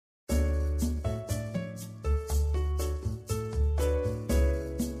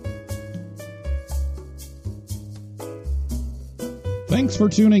Thanks for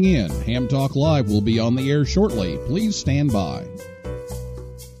tuning in. Ham Talk Live will be on the air shortly. Please stand by.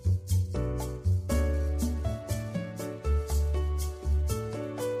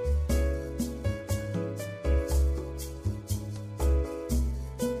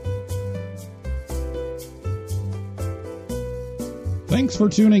 Thanks for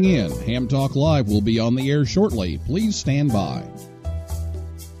tuning in. Ham Talk Live will be on the air shortly. Please stand by.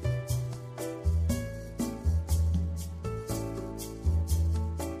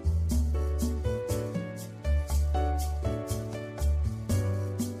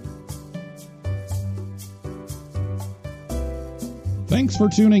 Thanks for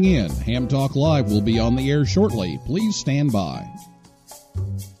tuning in. Ham Talk Live will be on the air shortly. Please stand by.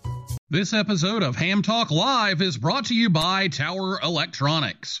 This episode of Ham Talk Live is brought to you by Tower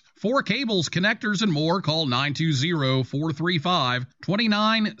Electronics. For cables, connectors, and more, call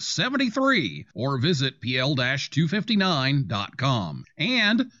 920-435-2973 or visit pl-259.com.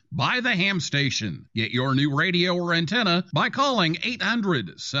 And by the Ham Station. Get your new radio or antenna by calling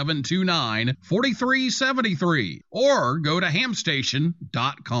 800-729-4373 or go to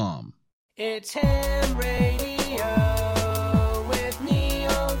hamstation.com. It's Ham Radio.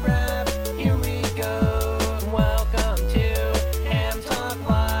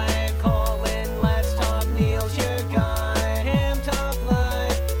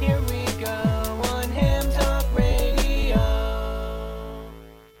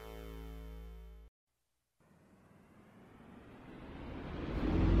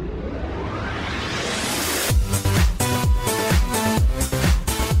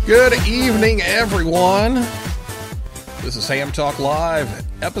 Good evening, everyone. This is Ham Talk Live,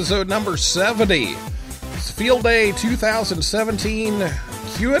 episode number 70. It's Field Day 2017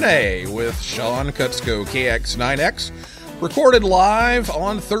 Q&A with Sean Kutzko, KX9X, recorded live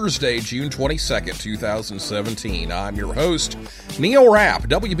on Thursday, June 22nd, 2017. I'm your host, Neil Rapp,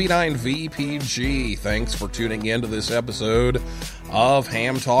 WB9VPG. Thanks for tuning in to this episode of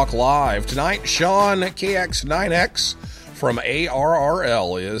Ham Talk Live. Tonight, Sean KX9X from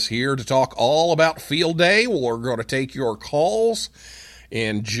ARRL is here to talk all about Field Day. We're going to take your calls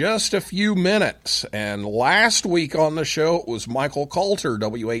in just a few minutes. And last week on the show, it was Michael Coulter,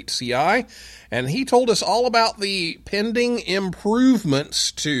 WHCI, and he told us all about the pending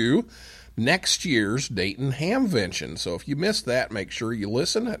improvements to next year's Dayton Hamvention. So if you missed that, make sure you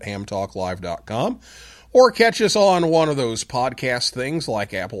listen at hamtalklive.com. Or catch us on one of those podcast things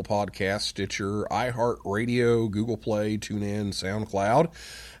like Apple Podcasts, Stitcher, iHeartRadio, Google Play, TuneIn, SoundCloud.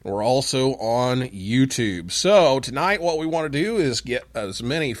 We're also on YouTube. So tonight what we want to do is get as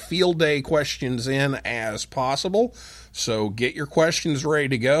many Field Day questions in as possible. So get your questions ready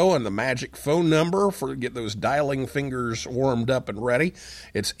to go, and the magic phone number for get those dialing fingers warmed up and ready.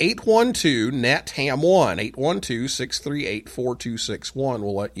 It's 812-NET-HAM1, 812-638-4261.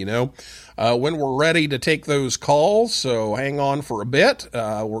 We'll let you know when we're ready to take those calls, so hang on for a bit.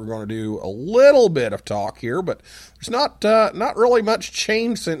 We're going to do a little bit of talk here, but there's not really much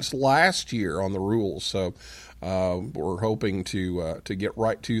change since last year on the rules, so we're hoping to get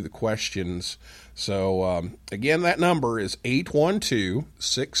right to the questions. So, again, that number is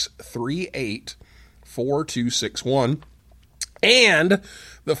 812-638-4261. And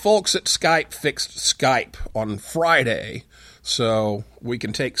the folks at Skype fixed Skype on Friday, so we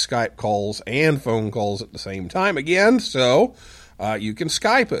can take Skype calls and phone calls at the same time again. So you can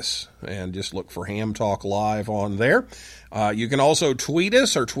Skype us and just look for Ham Talk Live on there. You can also tweet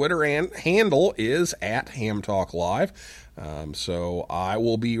us. Our Twitter handle is at Ham Talk Live. So I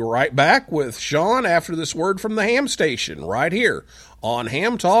will be right back with Sean after this word from the Ham Station right here on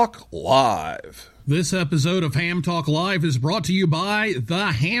Ham Talk Live. This episode of Ham Talk Live is brought to you by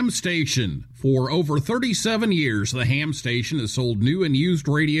the Ham Station. For over 37 years, the Ham Station has sold new and used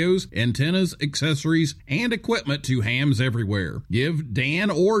radios, antennas, accessories, and equipment to hams everywhere. Give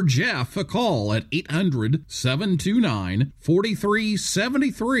Dan or Jeff a call at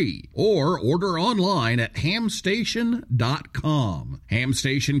 800-729-4373 or order online at hamstation.com. Ham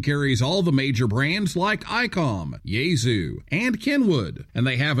Station carries all the major brands like ICOM, Yaesu, and Kenwood, and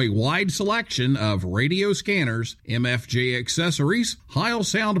they have a wide selection of radio scanners, MFJ accessories, Heil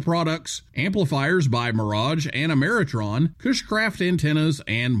sound products, amplifiers by Mirage and Ameritron, Cushcraft antennas,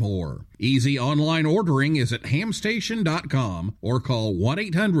 and more. Easy online ordering is at hamstation.com or call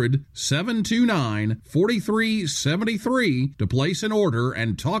 1-800-729-4373 to place an order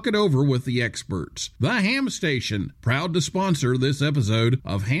and talk it over with the experts. The Ham Station, proud to sponsor this episode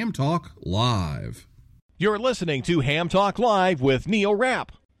of Ham Talk Live. You're listening to Ham Talk Live with Neil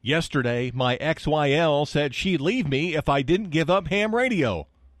Rapp. Yesterday, my XYL said she'd leave me if I didn't give up ham radio.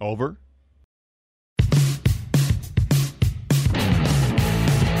 Over.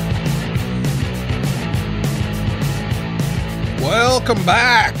 Welcome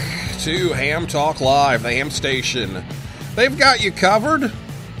back to Ham Talk Live, the ham station. They've got you covered.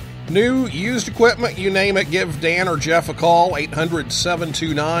 New, used equipment, you name it, give Dan or Jeff a call,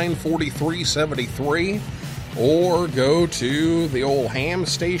 800-729-4373, or go to the old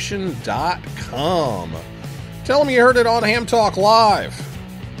hamstation.com. Tell them you heard it on Ham Talk Live.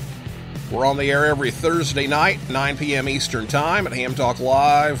 We're on the air every Thursday night, 9 p.m. Eastern Time at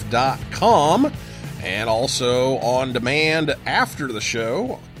hamtalklive.com, and also on demand after the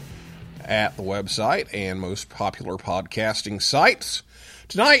show at the website and most popular podcasting sites.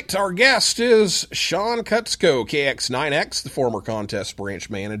 Tonight, our guest is Sean Kutzko, KX9X, the former contest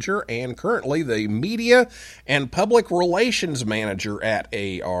branch manager and currently the media and public relations manager at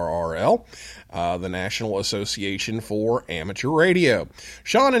ARRL, the National Association for Amateur Radio.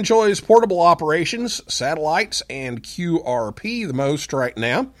 Sean enjoys portable operations, satellites, and QRP the most right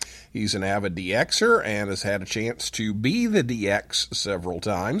now. He's an avid DXer and has had a chance to be the DX several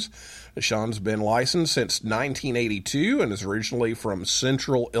times. Sean's been licensed since 1982 and is originally from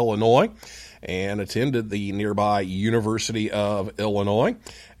Central Illinois and attended the nearby University of Illinois.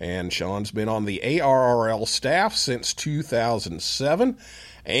 And Sean's been on the ARRL staff since 2007.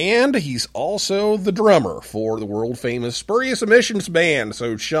 And he's also the drummer for the world-famous Spurious Emissions Band.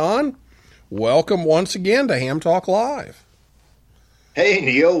 So, Sean, welcome once again to Ham Talk Live. Hey,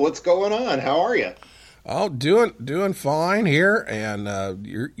 Neil, what's going on? How are you? Oh, doing fine here, and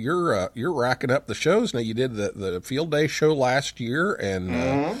you're racking up the shows now. You did the Field Day show last year,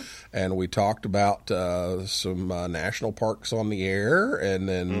 and we talked about some national parks on the air, and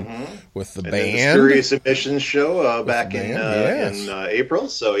then with the band, the Spurious Emissions show back in April.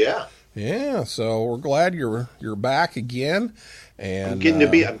 So yeah. So we're glad you're back again. And I'm getting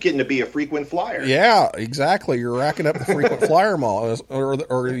to be a frequent flyer. Yeah, exactly. You're racking up the frequent flyer mall, as one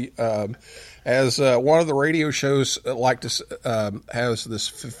of the radio shows like to has this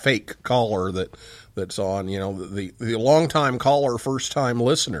fake caller that's on, the long-time caller, first-time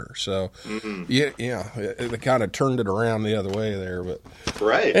listener. So, it kind of turned it around the other way there. But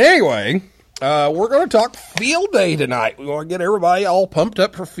right. Anyway, we're going to talk Field Day tonight. We want to get everybody all pumped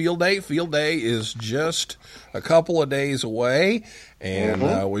up for Field Day. Field Day is just a couple of days away,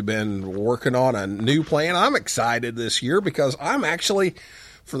 and we've been working on a new plan. I'm excited this year because I'm actually,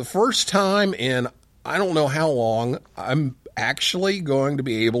 for the first time in I don't know how long, I'm actually going to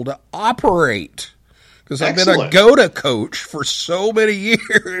be able to operate. Because I've been a GOTA coach for so many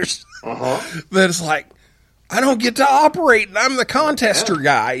years that it's like, I don't get to operate, and I'm the contester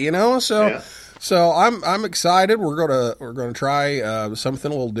guy, So I'm excited. We're gonna try something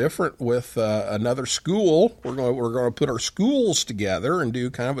a little different with another school. We're gonna put our schools together and do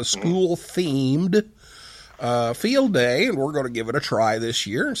kind of a school themed Field Day, and we're going to give it a try this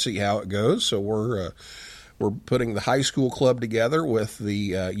year and see how it goes. So we're putting the high school club together with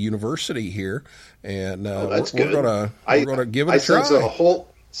the university here, and we're going to give it a try.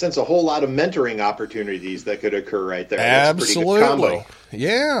 Sense a whole lot of mentoring opportunities that could occur right there. Absolutely, that's a pretty good combo.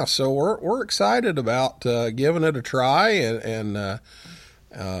 Yeah. So we're excited about giving it a try, and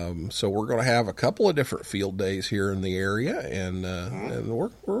so we're going to have a couple of different field days here in the area, and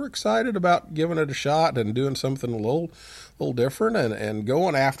we're excited about giving it a shot and doing something a little different and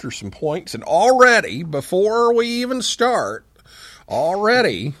going after some points. And already, before we even start,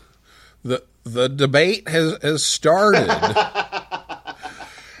 the debate has started.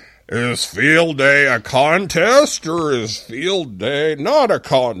 Is Field Day a contest or is Field Day not a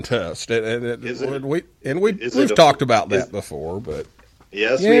contest? We've talked about that before, but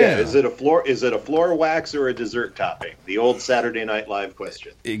yes, we have. Is it a floor wax or a dessert topping? The old Saturday Night Live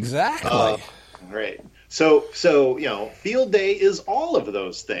question. Exactly. Right. So Field Day is all of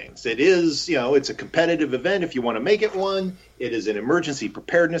those things. It is, it's a competitive event if you want to make it one. It is an emergency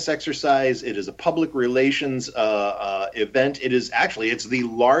preparedness exercise. It is a public relations event. It's the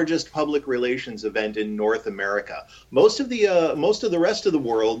largest public relations event in North America. Most of the rest of the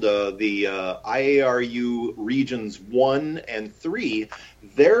world, the IARU regions 1 and 3,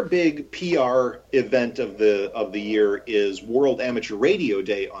 their big PR event of the year is World Amateur Radio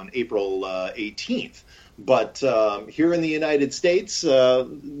Day on April 18th. But here in the United States,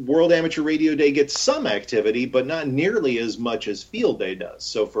 World Amateur Radio Day gets some activity, but not nearly as much as Field Day does.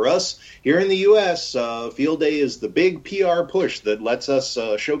 So for us here in the U.S., Field Day is the big PR push that lets us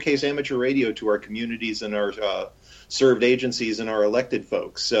showcase amateur radio to our communities and our served agencies and our elected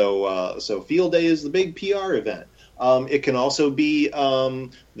folks. So Field Day is the big PR event. It can also be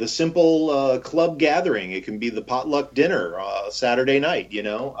the simple club gathering. It can be the potluck dinner Saturday night,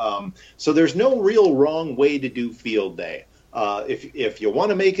 So there's no real wrong way to do Field Day. If you want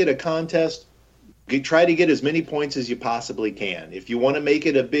to make it a contest, try to get as many points as you possibly can. If you want to make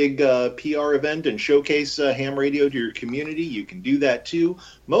it a big PR event and showcase ham radio to your community, you can do that too.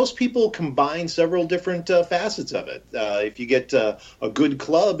 Most people combine several different facets of it. If you get a good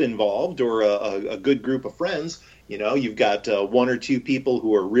club involved or a good group of friends, you know, you've got one or two people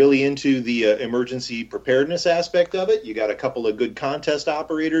who are really into the emergency preparedness aspect of it. You got a couple of good contest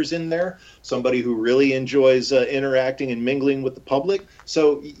operators in there, somebody who really enjoys interacting and mingling with the public.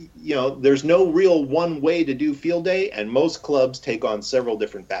 So, you know, there's no real one way to do field day, and most clubs take on several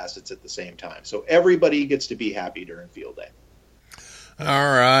different facets at the same time. So everybody gets to be happy during field day. All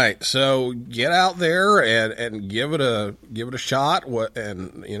right, so get out there and give it a shot.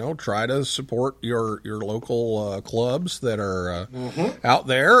 And you know, try to support your local clubs that are out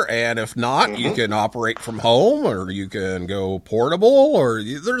there. And if not, you can operate from home, or you can go portable, or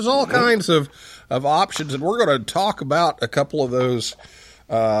there's all kinds of options. And we're going to talk about a couple of those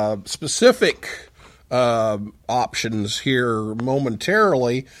specific options here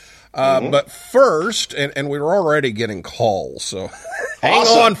momentarily. But first, and we were already getting calls, so hang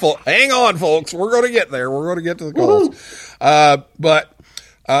on, folks. We're going to get there. We're going to get to the calls. But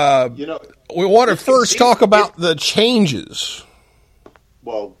you know, we want to first talk about the changes.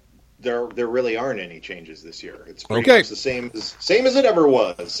 Well, there really aren't any changes this year. It's pretty much the same as it ever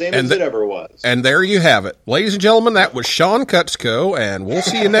was. And there you have it, ladies and gentlemen. That was Sean Kutzko, and we'll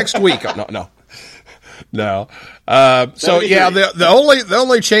see you next week. No. So yeah, the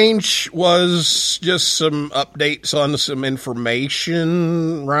only change was just some updates on some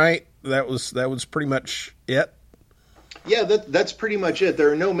information, right? That was pretty much it. Yeah, that's pretty much it.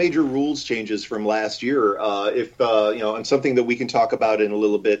 There are no major rules changes from last year. If you know, and something that we can talk about in a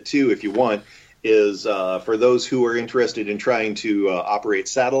little bit too, if you want, is for those who are interested in trying to operate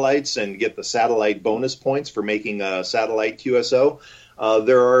satellites and get the satellite bonus points for making a satellite QSO.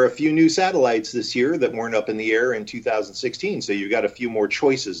 There are a few new satellites this year that weren't up in the air in 2016, so you've got a few more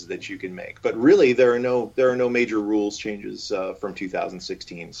choices that you can make. But really, there are no major rules changes from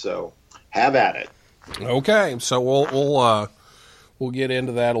 2016. So have at it. Okay, so we'll get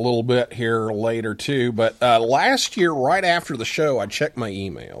into that a little bit here later too. But last year, right after the show, I checked my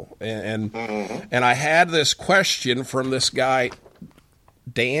email and I had this question from this guy,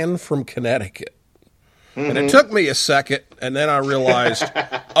 Dan from Connecticut. And it took me a second, and then I realized,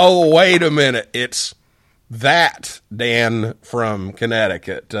 oh, wait a minute, it's that Dan from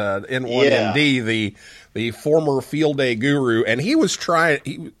Connecticut, N1ND, the former field day guru, and he was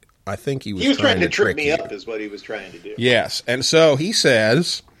trying. I think he was trying to trip trick me you. up, is what he was trying to do. Yes, and so he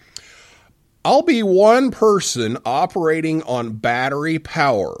says, "I'll be one person operating on battery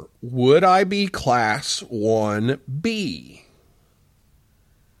power. Would I be Class 1B?"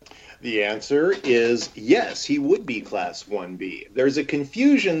 The answer is yes, he would be Class 1B. There's a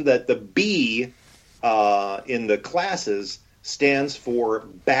confusion that the B in the classes stands for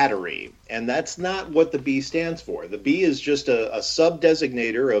battery, and that's not what the B stands for. The B is just a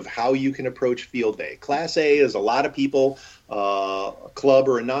sub-designator of how you can approach field day. Class A is a lot of people, a club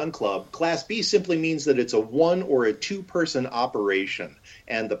or a non-club. Class B simply means that it's a one or a two-person operation,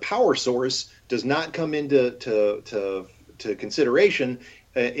 and the power source does not come into to consideration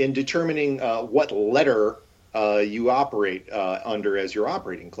in determining what letter you operate under as your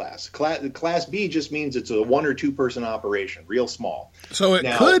operating class. Class B just means it's a one or two person operation, real small. So it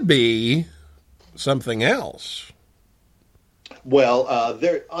could be something else. Well,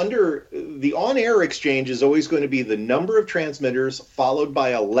 under the on-air exchange is always going to be the number of transmitters followed by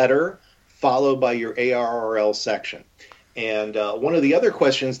a letter followed by your ARRL section. And one of the other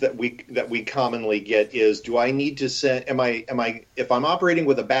questions that we commonly get is, do I need to send? If I'm operating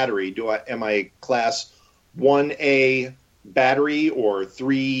with a battery, am I Class 1A battery or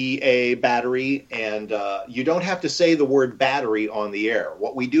 3A battery? And you don't have to say the word battery on the air.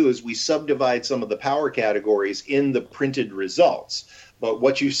 What we do is we subdivide some of the power categories in the printed results. But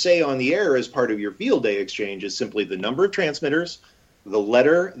what you say on the air as part of your field day exchange is simply the number of transmitters, the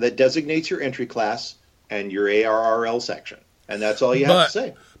letter that designates your entry class, and your ARRL section. And that's all you have to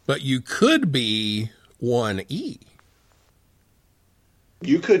say. But you could be 1E.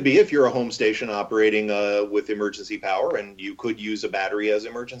 You could be if you're a home station operating with emergency power, and you could use a battery as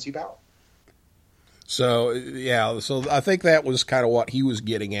emergency power. So, yeah, so I think that was kind of what he was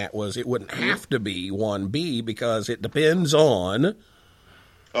getting at, was it wouldn't have to be 1B because it depends on...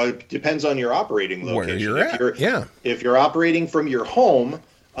 it depends on your operating location. Where you're at, If you're operating from your home...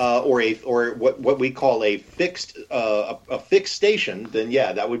 or what we call a fixed station, then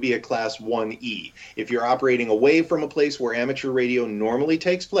yeah, that would be a Class 1E. If you're operating away from a place where amateur radio normally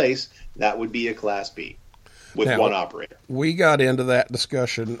takes place, that would be a Class B. with Now, one operator. We got into that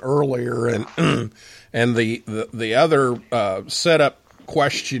discussion earlier, and and the other setup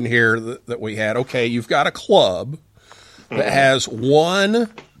question here that we had. Okay, you've got a club that has one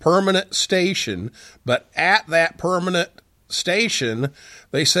permanent station, but at that permanent station,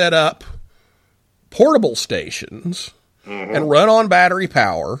 they set up portable stations and run on battery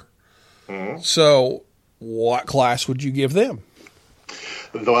power. So, what class would you give them?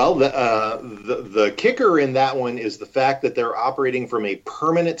 Well, the kicker in that one is the fact that they're operating from a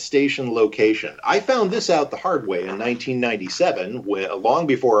permanent station location. I found this out the hard way in 1997, long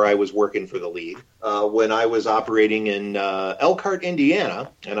before I was working for the league, when I was operating in Elkhart, Indiana,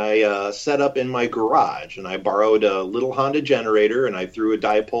 and I set up in my garage, and I borrowed a little Honda generator, and I threw a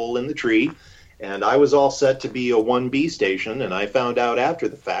dipole in the tree, and I was all set to be a 1B station, and I found out after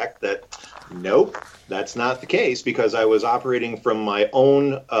the fact that, nope, that's not the case, because I was operating from my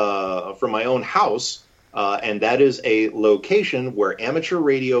own house, and that is a location where amateur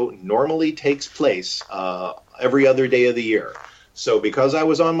radio normally takes place every other day of the year. So because I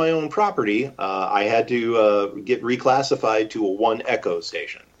was on my own property, I had to get reclassified to a 1 Echo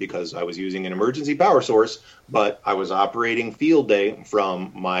station because I was using an emergency power source, but I was operating field day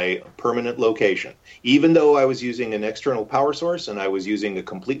from my permanent location, even though I was using an external power source and I was using a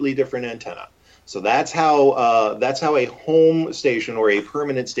completely different antenna. So that's how a home station or a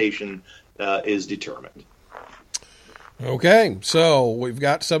permanent station is determined. Okay, so we've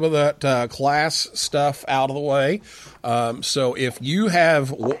got some of that class stuff out of the way. So if you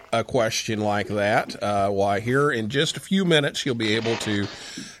have a question like that, why, here in just a few minutes, you'll be able to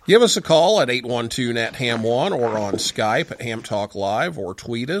give us a call at 812-NET-HAM1 or on Skype at Ham Talk Live, or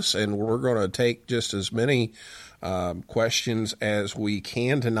tweet us, and we're going to take just as many questions as we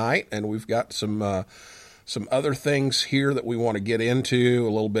can tonight. And we've got some other things here that we want to get into,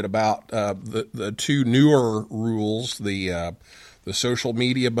 a little bit about the two newer rules, the social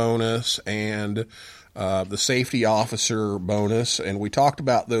media bonus and the safety officer bonus. And we talked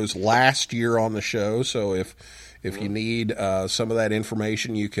about those last year on the show. So if you need some of that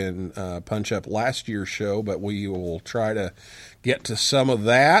information, you can punch up last year's show, but we will try to get to some of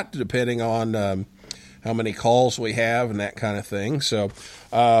that depending on how many calls we have and that kind of thing. So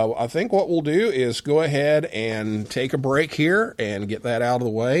I think what we'll do is go ahead and take a break here and get that out of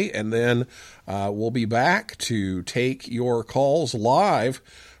the way, and then we'll be back to take your calls live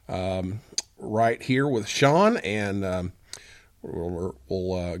right here with Sean, and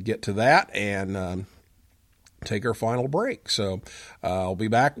we'll get to that and take our final break. So I'll be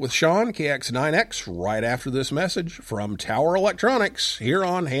back with Sean, KX9X, right after this message from Tower Electronics here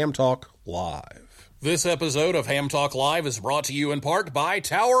on Ham Talk Live. This episode of Ham Talk Live is brought to you in part by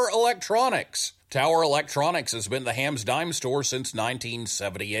Tower Electronics. Tower Electronics has been the Ham's Dime store since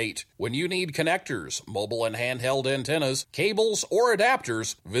 1978. When you need connectors, mobile and handheld antennas, cables, or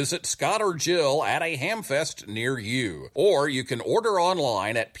adapters, visit Scott or Jill at a Hamfest near you. Or you can order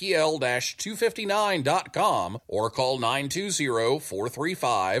online at pl-259.com or call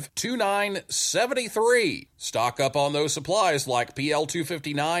 920-435-2973. Stock up on those supplies like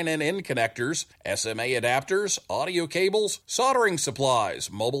PL259 and N connectors, SMA adapters, audio cables, soldering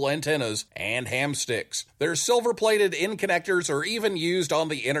supplies, mobile antennas, and ham sticks. Their silver-plated N connectors are even used on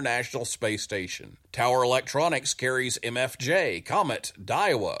the International Space Station. Tower Electronics carries MFJ, Comet,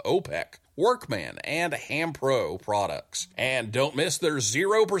 Daiwa, OPEC, Workman, and Ham Pro products. And don't miss their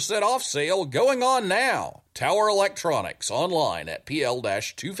 0% off sale going on now. Tower Electronics, online at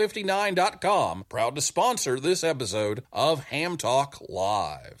pl-259.com, proud to sponsor this episode of Ham Talk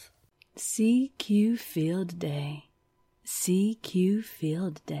Live. CQ Field Day. CQ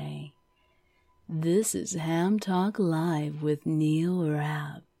Field Day. This is Ham Talk Live with Neil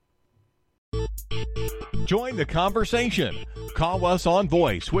Rapp. Join the conversation. Call us on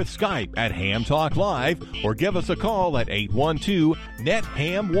voice with Skype at Ham Talk Live, or give us a call at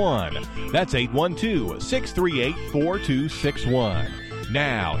 812-NET-HAM1. That's 812-638-4261.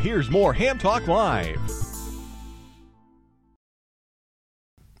 Now, here's more Ham Talk Live.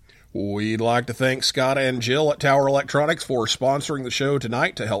 We'd like to thank Scott and Jill at Tower Electronics for sponsoring the show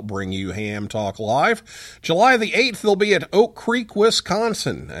tonight to help bring you Ham Talk Live. July the 8th, they'll be at Oak Creek,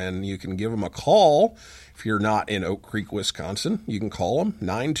 Wisconsin, and you can give them a call. If you're not in Oak Creek, Wisconsin, you can call them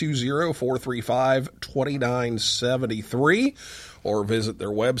 920-435-2973 or visit their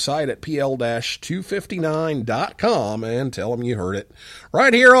website at pl-259.com and tell them you heard it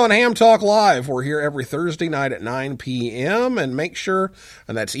right here on Ham Talk Live. We're here every Thursday night at 9 p.m. and make sure,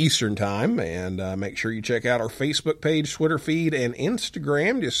 and that's Eastern time, and make sure you check out our Facebook page, Twitter feed, and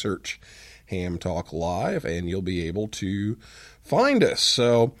Instagram. Just search Ham Talk Live and you'll be able to find us.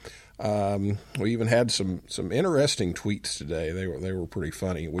 So We even had some interesting tweets today. They were pretty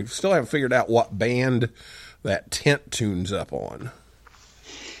funny. We still haven't figured out what band that tent tunes up on.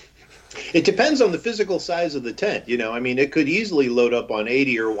 It depends on the physical size of the tent. I mean, it could easily load up on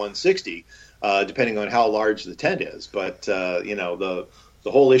 80 or 160, depending on how large the tent is. But, the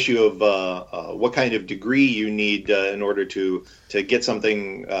whole issue of what kind of degree you need in order to get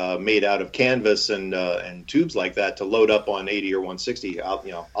something made out of canvas and tubes like that to load up on 80 or 160,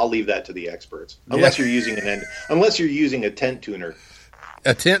 I'll leave that to the experts. Unless you're using a tent tuner.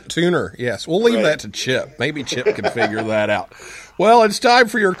 A tent tuner, yes. We'll leave that to Chip. Maybe Chip can figure that out. Well, it's time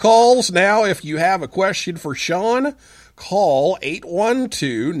for your calls now. If you have a question for Sean, call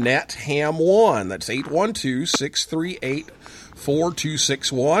 812-NET-HAM1. That's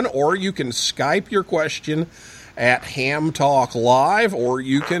 812-638-4261. Or you can Skype your question at Ham Talk Live, or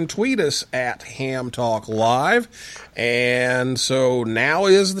you can tweet us at Ham Talk Live. And so now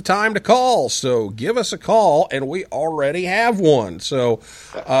is the time to call. So give us a call, and we already have one. So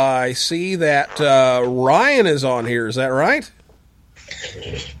I see that Ryan is on here. Is that right?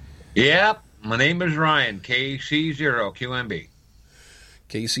 Yep. My name is Ryan, KC0QMB.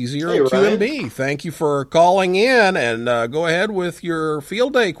 KC0QMB. Thank you for calling in, and go ahead with your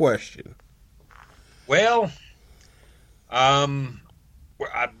field day question. Well,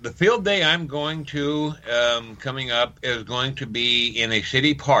 the field day I'm going to coming up is going to be in a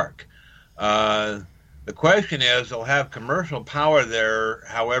city park. The question is, they'll have commercial power there.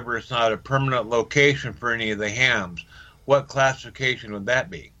 However, it's not a permanent location for any of the hams. What classification would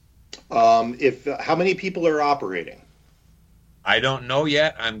that be? How many people are operating? I don't know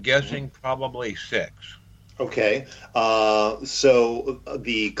yet. I'm guessing probably 6. Okay. So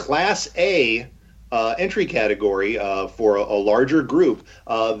the Class A entry category for a larger group,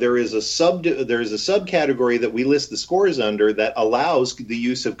 there is a subcategory that we list the scores under that allows the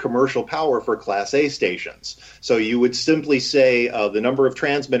use of commercial power for Class A stations. So you would simply say the number of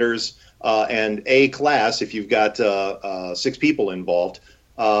transmitters and A class if you've got 6 people involved.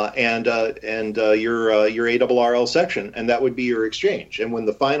 And your ARRL section, and that would be your exchange. And when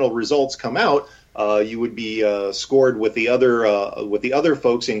the final results come out, you would be scored with the other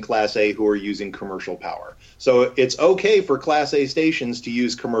folks in Class A who are using commercial power. So it's okay for Class A stations to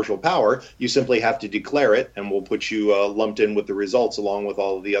use commercial power. You simply have to declare it, and we'll put you lumped in with the results along with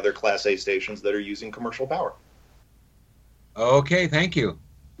all of the other Class A stations that are using commercial power. Okay, thank you.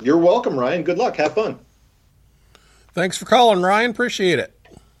 You're welcome, Ryan. Good luck. Have fun. Thanks for calling, Ryan. Appreciate it.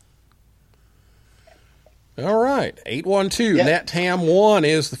 All right, 812-NET-HAM1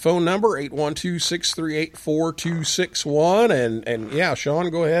 is the phone number, 812-638-4261, and yeah,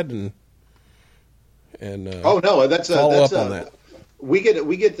 Sean, go ahead and follow up on that. We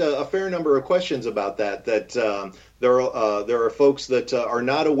get a fair number of questions about that. There are folks that are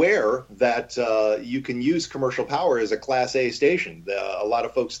not aware that you can use commercial power as a Class A station. A lot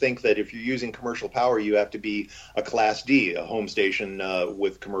of folks think that if you're using commercial power, you have to be a Class D, a home station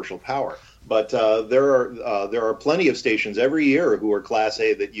with commercial power. But there are plenty of stations every year who are Class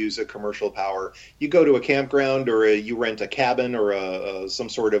A that use a commercial power. You go to a campground, or you rent a cabin, or some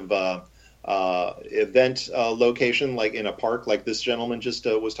sort of event location, like in a park like this gentleman just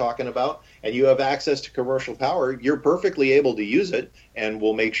was talking about, and you have access to commercial power. You're perfectly able to use it, and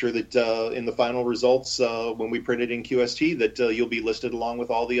we'll make sure that in the final results, when we print it in QST, that you'll be listed along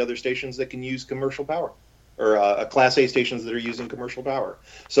with all the other stations that can use commercial power, or Class A stations that are using commercial power.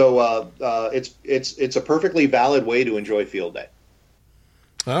 So it's a perfectly valid way to enjoy field day.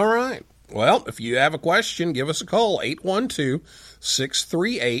 All right. Well, if you have a question, give us a call,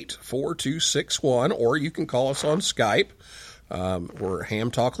 812-638-4261, or you can call us on Skype. We're Ham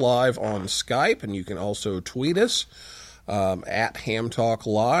Talk Live on Skype, and you can also tweet us at Ham Talk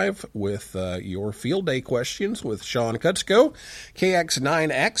Live with your field day questions with Sean Kutzko,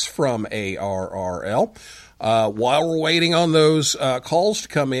 KX9X from ARRL. While we're waiting on those calls to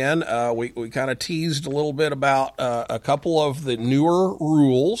come in, we kind of teased a little bit about a couple of the newer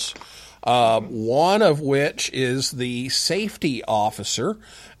rules. One of which is the safety officer,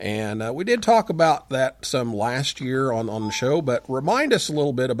 and we did talk about that some last year on the show, but remind us a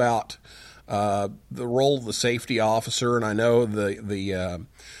little bit about the role of the safety officer, and I know the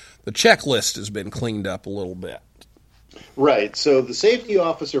checklist has been cleaned up a little bit. Right, so the safety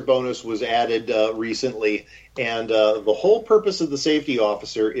officer bonus was added recently, and the whole purpose of the safety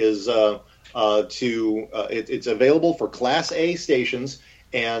officer is it's available for Class A stations.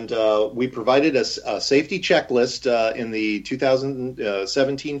 And we provided a safety checklist in the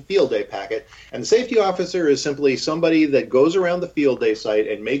 2017 field day packet. And the safety officer is simply somebody that goes around the field day site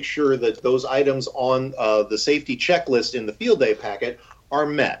and makes sure that those items on the safety checklist in the field day packet are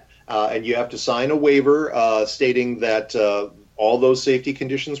met. and you have to sign a waiver stating that all those safety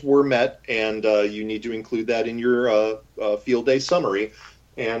conditions were met, and you need to include that in your field day summary,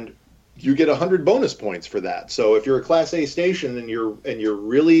 and you get 100 bonus points for that. So if you're a Class A station and you're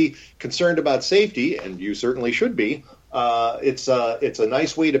really concerned about safety, and you certainly should be, it's a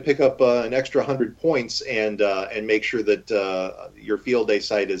nice way to pick up an extra 100 points and make sure that your field day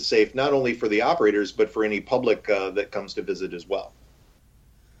site is safe, not only for the operators but for any public that comes to visit as well.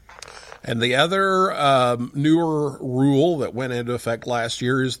 And the other newer rule that went into effect last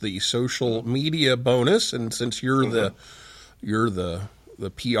year is the social media bonus. And since you're the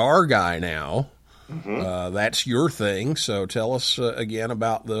PR guy now, that's your thing. So tell us again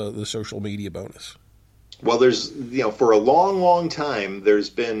about the social media bonus. Well, there's, for a long, long time,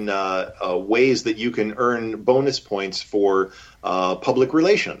 there's been ways that you can earn bonus points for public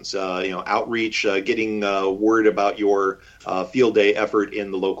relations, outreach, getting word about your field day effort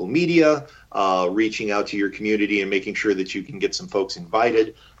in the local media, reaching out to your community and making sure that you can get some folks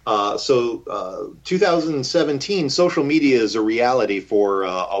invited. So 2017, social media is a reality for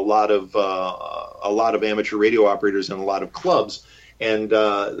a lot of amateur radio operators and a lot of clubs. And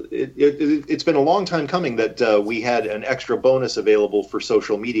it's been a long time coming that we had an extra bonus available for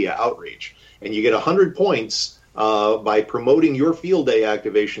social media outreach. And you get 100 points by promoting your field day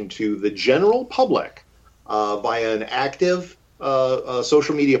activation to the general public by an active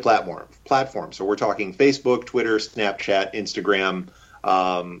social media platform. So we're talking Facebook, Twitter, Snapchat, Instagram,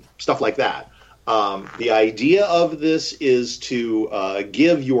 stuff like that. The idea of this is to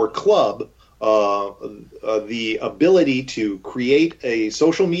give your club the ability to create a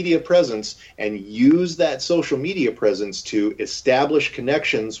social media presence and use that social media presence to establish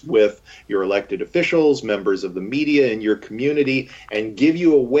connections with your elected officials, members of the media in your community, and give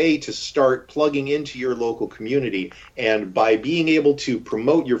you a way to start plugging into your local community. And by being able to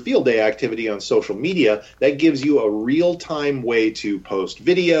promote your field day activity on social media, that gives you a real-time way to post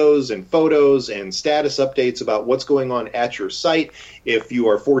videos and photos and status updates about what's going on at your site. If you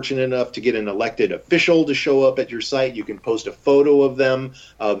are fortunate enough to get an elected official to show up at your site, you can post a photo of them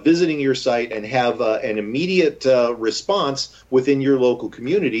visiting your site and have an immediate response within your local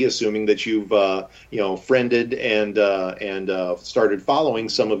community, assuming that you've friended and started following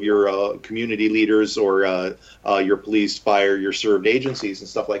some of your community leaders or your police, fire, your served agencies and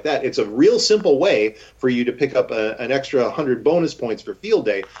stuff like that. It's a real simple way for you to pick up an extra 100 bonus points for field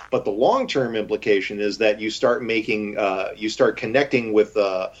day. But the long-term implication is that you start connecting with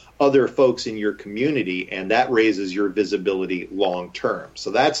other folks in your community, and that raises your visibility long term.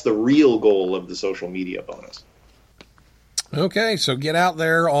 So that's the real goal of the social media bonus. Okay, so get out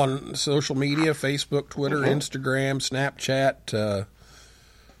there on social media, Facebook, Twitter, Instagram, Snapchat,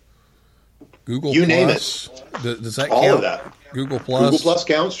 Google you Plus. Name it. Does that all count? Of that. Google Plus. Google Plus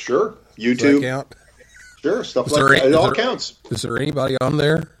counts, sure. YouTube. Does that count? Sure, stuff like that. It all counts. Is there anybody on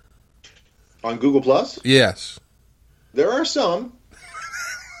there? On Google Plus? Yes. There are some.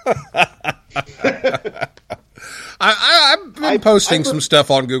 I've been posting some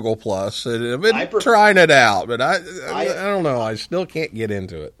stuff on Google Plus, and I've been trying it out, but I don't know. I still can't get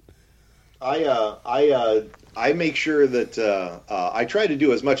into it. I make sure that I try to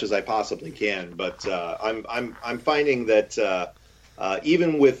do as much as I possibly can, but I'm finding that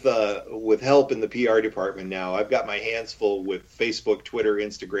even with help in the PR department now, I've got my hands full with Facebook, Twitter,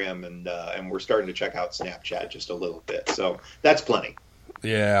 Instagram, and we're starting to check out Snapchat just a little bit. So that's plenty.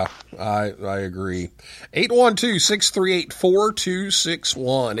 Yeah, I agree.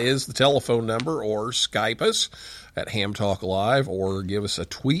 812-638-4261 is the telephone number, or Skype us at Ham Talk Live, or give us a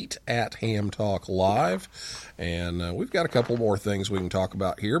tweet at Ham Talk Live. And we've got a couple more things we can talk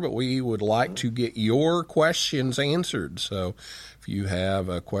about here, but we would like to get your questions answered. So if you have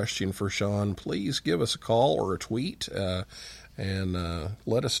a question for Sean, please give us a call or a tweet and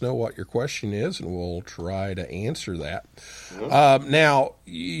let us know what your question is, and we'll try to answer that. Now,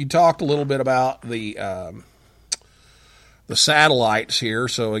 you talked a little bit about the satellites here.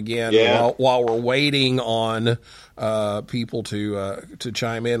 So again, while we're waiting on people to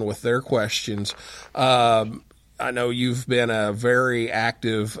chime in with their questions, I know you've been a very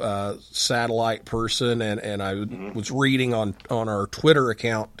active satellite person, and I was reading on our Twitter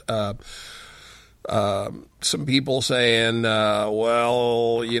account some people saying, it's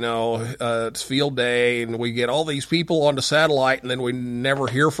field day and we get all these people onto satellite and then we never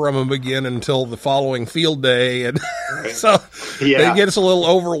hear from them again until the following field day. And so it gets a little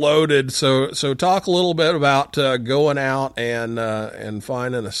overloaded. So talk a little bit about going out and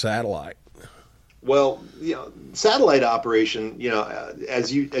finding a satellite. Well, satellite operation,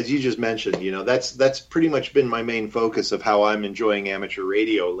 as you just mentioned, that's pretty much been my main focus of how I'm enjoying amateur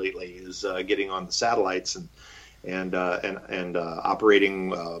radio lately, is getting on the satellites and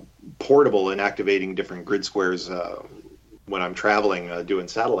operating portable and activating different grid squares when I'm traveling doing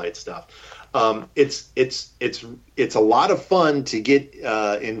satellite stuff. It's a lot of fun to get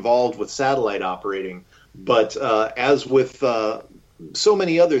involved with satellite operating, but as with so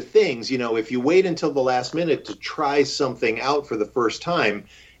many other things, if you wait until the last minute to try something out for the first time,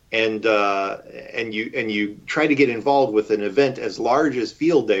 and you try to get involved with an event as large as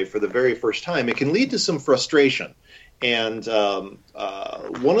Field Day for the very first time, it can lead to some frustration. And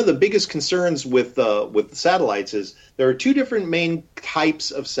one of the biggest concerns with satellites is there are two different main types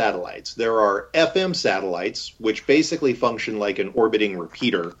of satellites. There are FM satellites, which basically function like an orbiting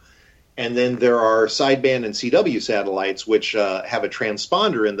repeater. And then there are sideband and CW satellites, which have a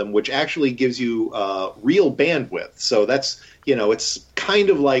transponder in them, which actually gives you real bandwidth. So that's, it's kind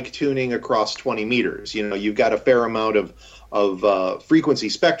of like tuning across 20 meters. You've got a fair amount of frequency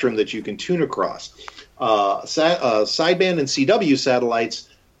spectrum that you can tune across. Sideband and CW satellites,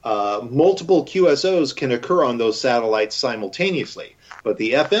 multiple QSOs can occur on those satellites simultaneously. But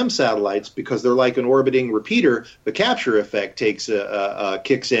the FM satellites, because they're like an orbiting repeater, the capture effect kicks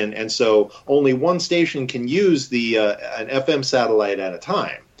in, and so only one station can use an FM satellite at a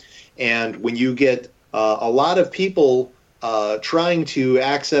time. And when you get a lot of people trying to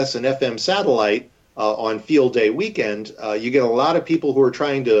access an FM satellite on Field Day weekend, you get a lot of people who are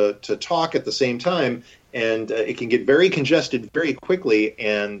trying to talk at the same time, and it can get very congested very quickly,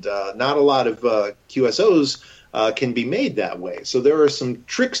 and not a lot of QSOs can be made that way. So there are some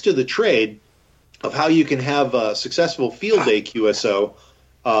tricks to the trade of how you can have a successful Field Day QSO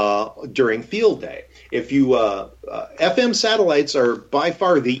during Field Day. If you FM satellites are by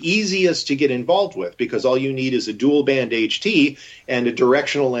far the easiest to get involved with, because all you need is a dual band HT and a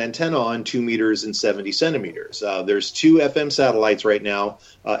directional antenna on 2 meters and 70 centimeters. There's two FM satellites right now.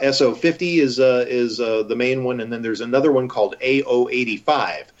 SO50 is the main one, and then there's another one called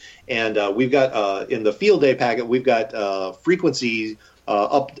AO85. And we've got in the Field Day packet, we've got frequencies,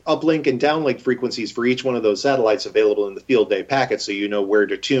 uplink and downlink frequencies for each one of those satellites available in the Field Day packet, so you know where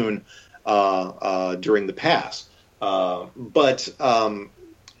to tune during the pass. But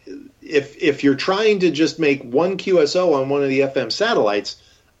if you're trying to just make one QSO on one of the FM satellites,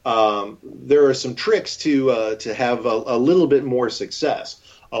 there are some tricks to have a little bit more success.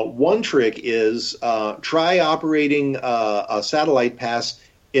 One trick is try operating a satellite pass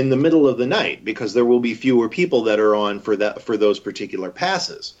in the middle of the night, because there will be fewer people that are on for those particular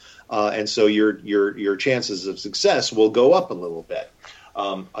passes, and so your chances of success will go up a little bit.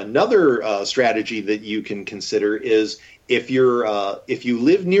 Another strategy that you can consider is if you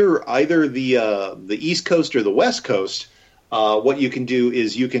live near either the East Coast or the West Coast, what you can do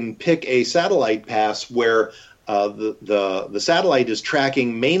is you can pick a satellite pass where the satellite is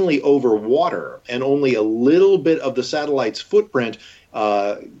tracking mainly over water, and only a little bit of the satellite's footprint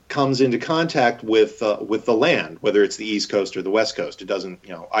comes into contact with the land, whether it's the East Coast or the West Coast. It doesn't,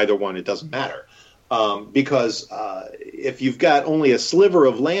 either one, it doesn't matter. Because if you've got only a sliver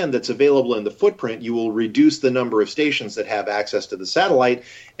of land that's available in the footprint, you will reduce the number of stations that have access to the satellite,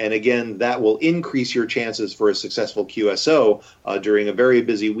 and again, that will increase your chances for a successful QSO during a very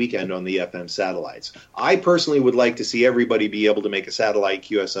busy weekend on the FM satellites. I personally would like to see everybody be able to make a satellite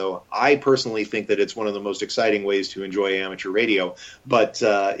QSO. I personally think that it's one of the most exciting ways to enjoy amateur radio, but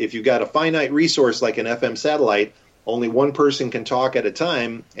if you've got a finite resource like an FM satellite, only one person can talk at a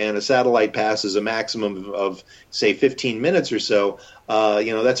time, and a satellite pass is a maximum of, say, 15 minutes or so.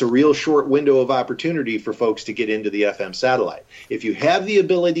 That's a real short window of opportunity for folks to get into the FM satellite. If you have the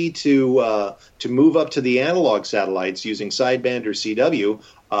ability to move up to the analog satellites using sideband or CW,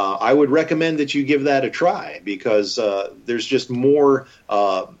 I would recommend that you give that a try, because there's just more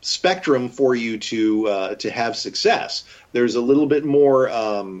spectrum for you to have success. There's a little bit more,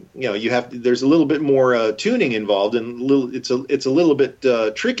 there's a little bit more tuning involved, and it's a little bit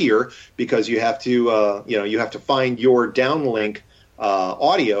trickier, because you have to find your downlink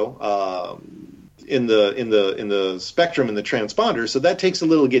audio in the spectrum in the transponder. So that takes a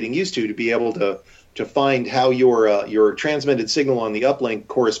little getting used to be able to find how your transmitted signal on the uplink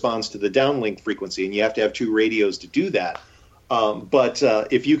corresponds to the downlink frequency, and you have to have two radios to do that. But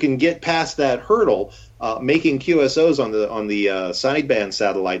if you can get past that hurdle, making QSOs on the sideband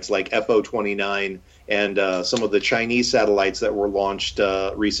satellites like FO29 and some of the Chinese satellites that were launched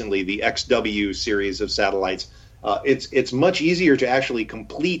recently, the XW series of satellites, it's much easier to actually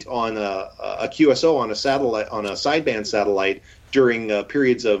complete on a QSO on a sideband satellite during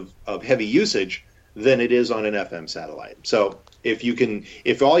periods of heavy usage than it is on an FM satellite. So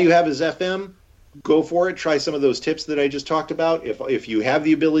if all you have is FM, go for it. Try some of those tips that I just talked about. If you have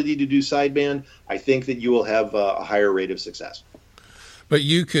the ability to do sideband, I think that you will have a higher rate of success. But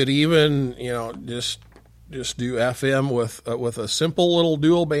you could even, just do FM with a simple little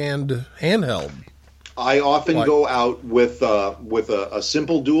dual band handheld. I often go out with a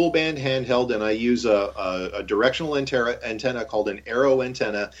simple dual band handheld, and I use a directional antenna called an Arrow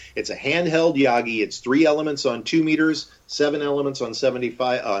antenna. It's a handheld Yagi. It's 3 elements on 2 meters, 7 elements on 70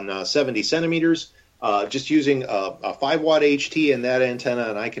 centimeters. Just using a 5-watt HT in that antenna,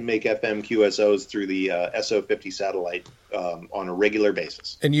 and I can make FM QSOs through the SO50 satellite on a regular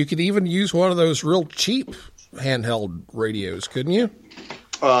basis. And you could even use one of those real cheap handheld radios, couldn't you?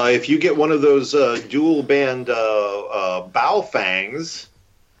 If you get one of those dual band Baofangs,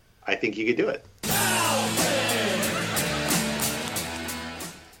 I think you could do it.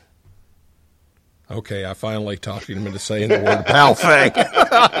 Okay, I finally talked him into saying the word Baofeng.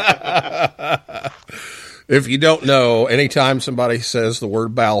 If you don't know, anytime somebody says the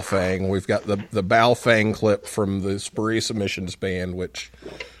word Baofeng, we've got the Baofeng clip from the Spurious Emissions Band, which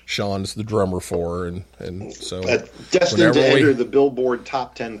Sean's the drummer for, and so destined to enter the Billboard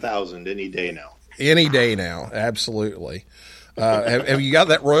Top 10,000 any day now. Any day now, absolutely. Have you got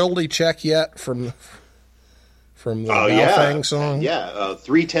that royalty check yet from the Baofeng song? Yeah,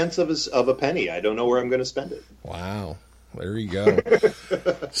 0.3 of a penny. I don't know where I'm going to spend it. Wow, there you go.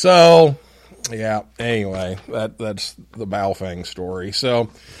 So, yeah. Anyway, that's the Baofeng story. So,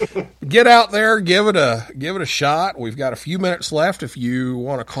 get out there, give it a shot. We've got a few minutes left. If you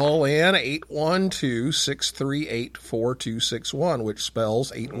want to call in, 812-638-4261, which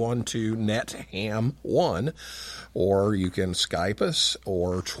spells 812-NET-HAM1, or you can Skype us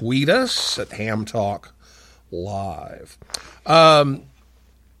or tweet us at Ham Talk Live.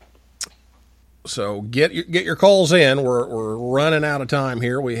 So get your calls in. We're running out of time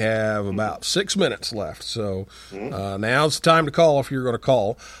here. We have about 6 minutes left. So now's the time to call if you're going to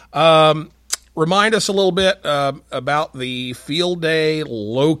call. Remind us a little bit about the Field Day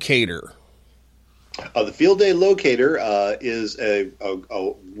Locator. The Field Day Locator is a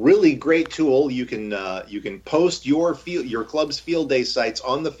really great tool. You can post your club's Field Day sites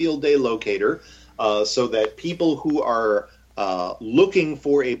on the Field Day Locator. So that people who are looking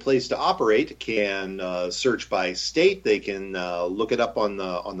for a place to operate can search by state. They can look it up on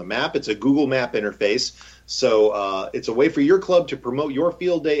the map. It's a Google Map interface, so it's a way for your club to promote your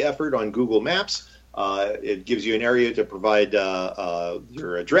field day effort on Google Maps. It gives you an area to provide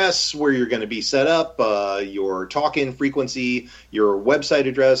your address, where you're going to be set up, your talk-in frequency, your website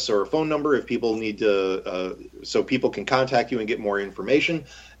address or phone number if people need to, so people can contact you and get more information.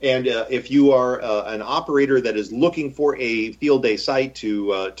 And if you are an operator that is looking for a field day site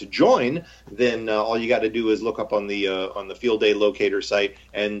to join, then all you got to do is look up on the Field Day Locator site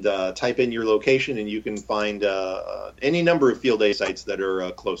and type in your location, and you can find any number of field day sites that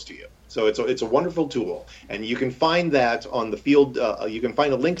are close to you. So it's a wonderful tool, and you can find that on the field. You can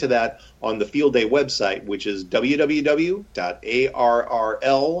find a link to that on the Field Day website, which is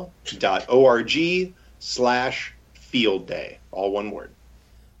www.arrl.org/Field Day, all one word.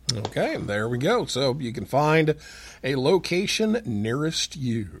 Okay, there we go. So you can find a location nearest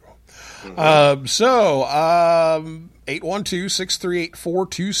you.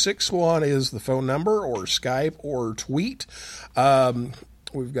 812-638-4261 is the phone number, or Skype or tweet.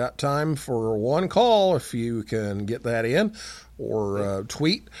 We've got time for one call if you can get that in, or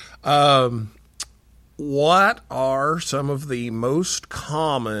tweet. What are some of the most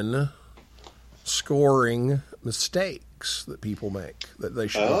common scoring mistakes that people make that they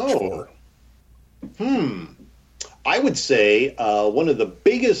should watch for? I would say one of the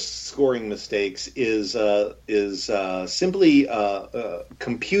biggest scoring mistakes is simply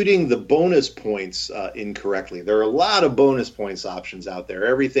computing the bonus points incorrectly. There are a lot of bonus points options out there.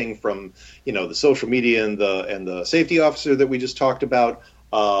 Everything from the social media and the safety officer that we just talked about,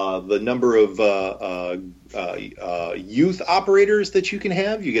 the number of youth operators that you can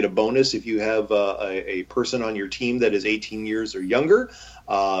have. You get a bonus if you have a person on your team that is 18 years or younger.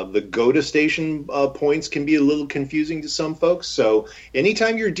 The go-to station points can be a little confusing to some folks. So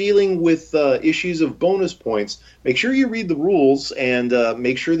anytime you're dealing with issues of bonus points, make sure you read the rules and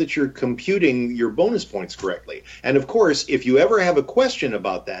make sure that you're computing your bonus points correctly. And of course, if you ever have a question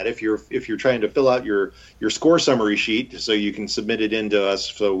about that, if you're trying to fill out your score summary sheet so you can submit it in to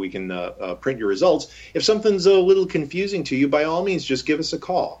us so we can print your results, if something's a little confusing to you, by all means, just give us a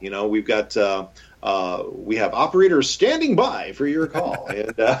call. We've got we have operators standing by for your call, and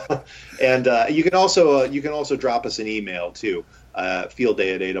you can also drop us an email too.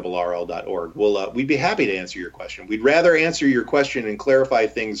 fieldday@arrl.org. We'd be happy to answer your question. We'd rather answer your question and clarify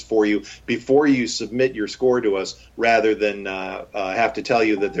things for you before you submit your score to us, rather than have to tell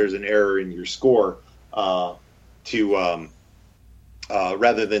you that there's an error in your score.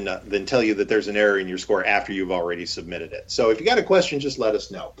 Rather than tell you that there's an error in your score after you've already submitted it. So if you got a question, just let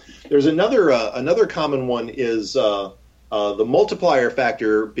us know. There's another common one is the multiplier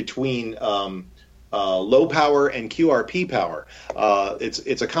factor between low power and QRP power.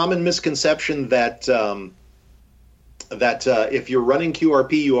 It's a common misconception that if you're running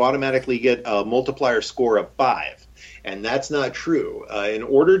QRP, you automatically get a multiplier score of 5. And that's not true. In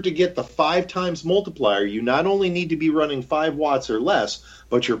order to get the 5 times multiplier, you not only need to be running 5 watts or less,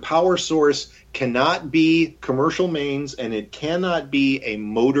 but your power source cannot be commercial mains, and it cannot be a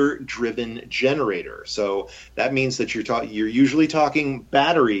motor-driven generator. So that means that you're usually talking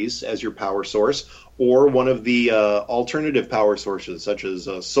batteries as your power source, or one of the alternative power sources, such as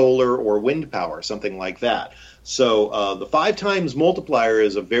solar or wind power, something like that. So the 5 times multiplier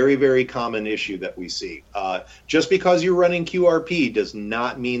is a very, very common issue that we see. Just because you're running QRP does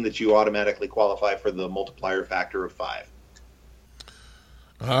not mean that you automatically qualify for the multiplier factor of 5.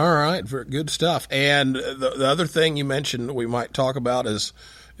 All right, very good stuff. And the other thing you mentioned we might talk about is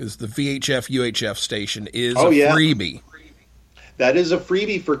the VHF UHF station is freebie. That is a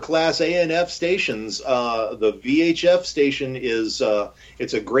freebie for Class A and F stations. The VHF station is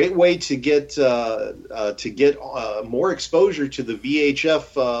it's a great way to get more exposure to the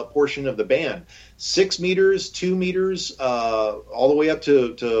VHF portion of the band. 6 meters, 2 meters, all the way up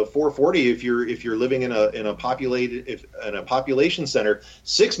to 440 if you're living in a population center.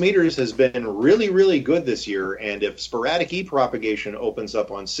 6 meters has been really, really good this year, and if sporadic e-propagation opens up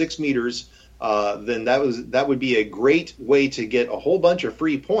on 6 meters. Then that would be a great way to get a whole bunch of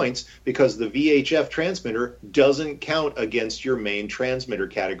free points, because the VHF transmitter doesn't count against your main transmitter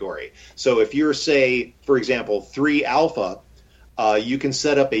category. So if you're, say, for example, 3 alpha, you can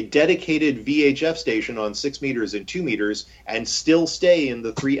set up a dedicated VHF station on 6 meters and 2 meters and still stay in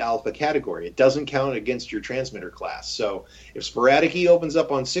the 3 alpha category. It doesn't count against your transmitter class. So if sporadic E opens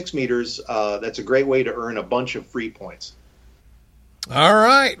up on 6 meters, that's a great way to earn a bunch of free points. All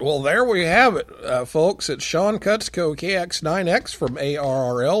right. Well, there we have it, folks. It's Sean Kutzko, KX9X from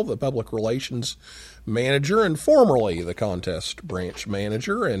ARRL, the Public Relations Manager and formerly the Contest Branch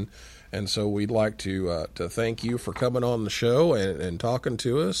Manager. And so we'd like to thank you for coming on the show and talking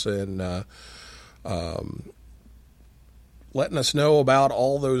to us and letting us know about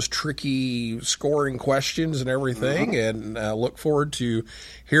all those tricky scoring questions and everything. And look forward to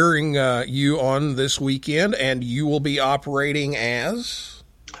hearing you on this weekend. And you will be operating as?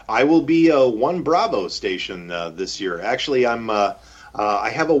 I will be a 1 Bravo station this year. Actually, I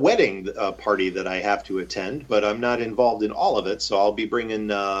have a wedding party that I have to attend, but I'm not involved in all of it. So I'll be bringing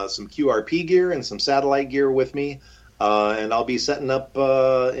some QRP gear and some satellite gear with me. And I'll be setting up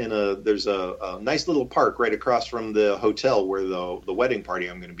there's a nice little park right across from the hotel where the wedding party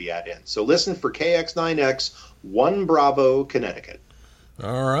I'm going to be at in. So listen for KX9X, 1 Bravo, Connecticut.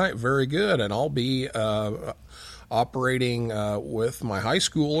 All right, very good. And I'll be operating with my high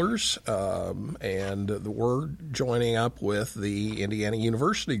schoolers, and we're joining up with the Indiana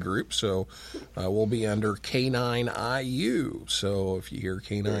University group, so we'll be under K9IU. So if you hear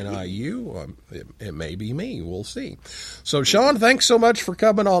K9IU, it may be me. We'll see. So, Sean, thanks so much for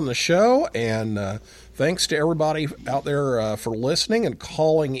coming on the show, and thanks to everybody out there for listening and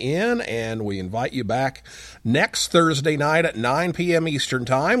calling in, and we invite you back next Thursday night at 9 p.m. Eastern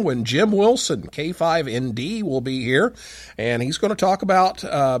Time when Jim Wilson, K5ND, will be here, and he's going to talk about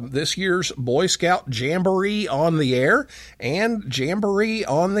this year's Boy Scout Jamboree on the air and Jamboree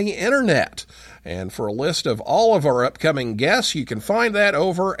on the internet. And for a list of all of our upcoming guests, you can find that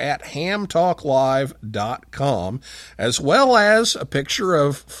over at hamtalklive.com, as well as a picture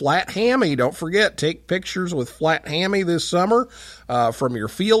of Flat Hammy. Don't forget, take pictures with Flat Hammy this summer from your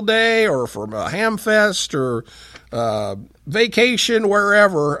field day or from a Hamfest or vacation,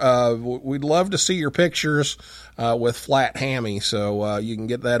 wherever. We'd love to see your pictures with Flat Hammy, so you can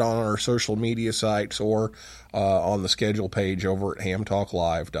get that on our social media sites or on the schedule page over at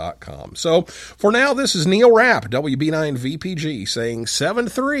hamtalklive.com. So for now, this is Neil Rapp, WB9VPG, saying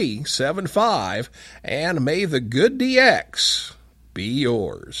 7375, and may the good DX be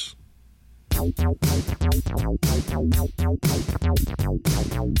yours.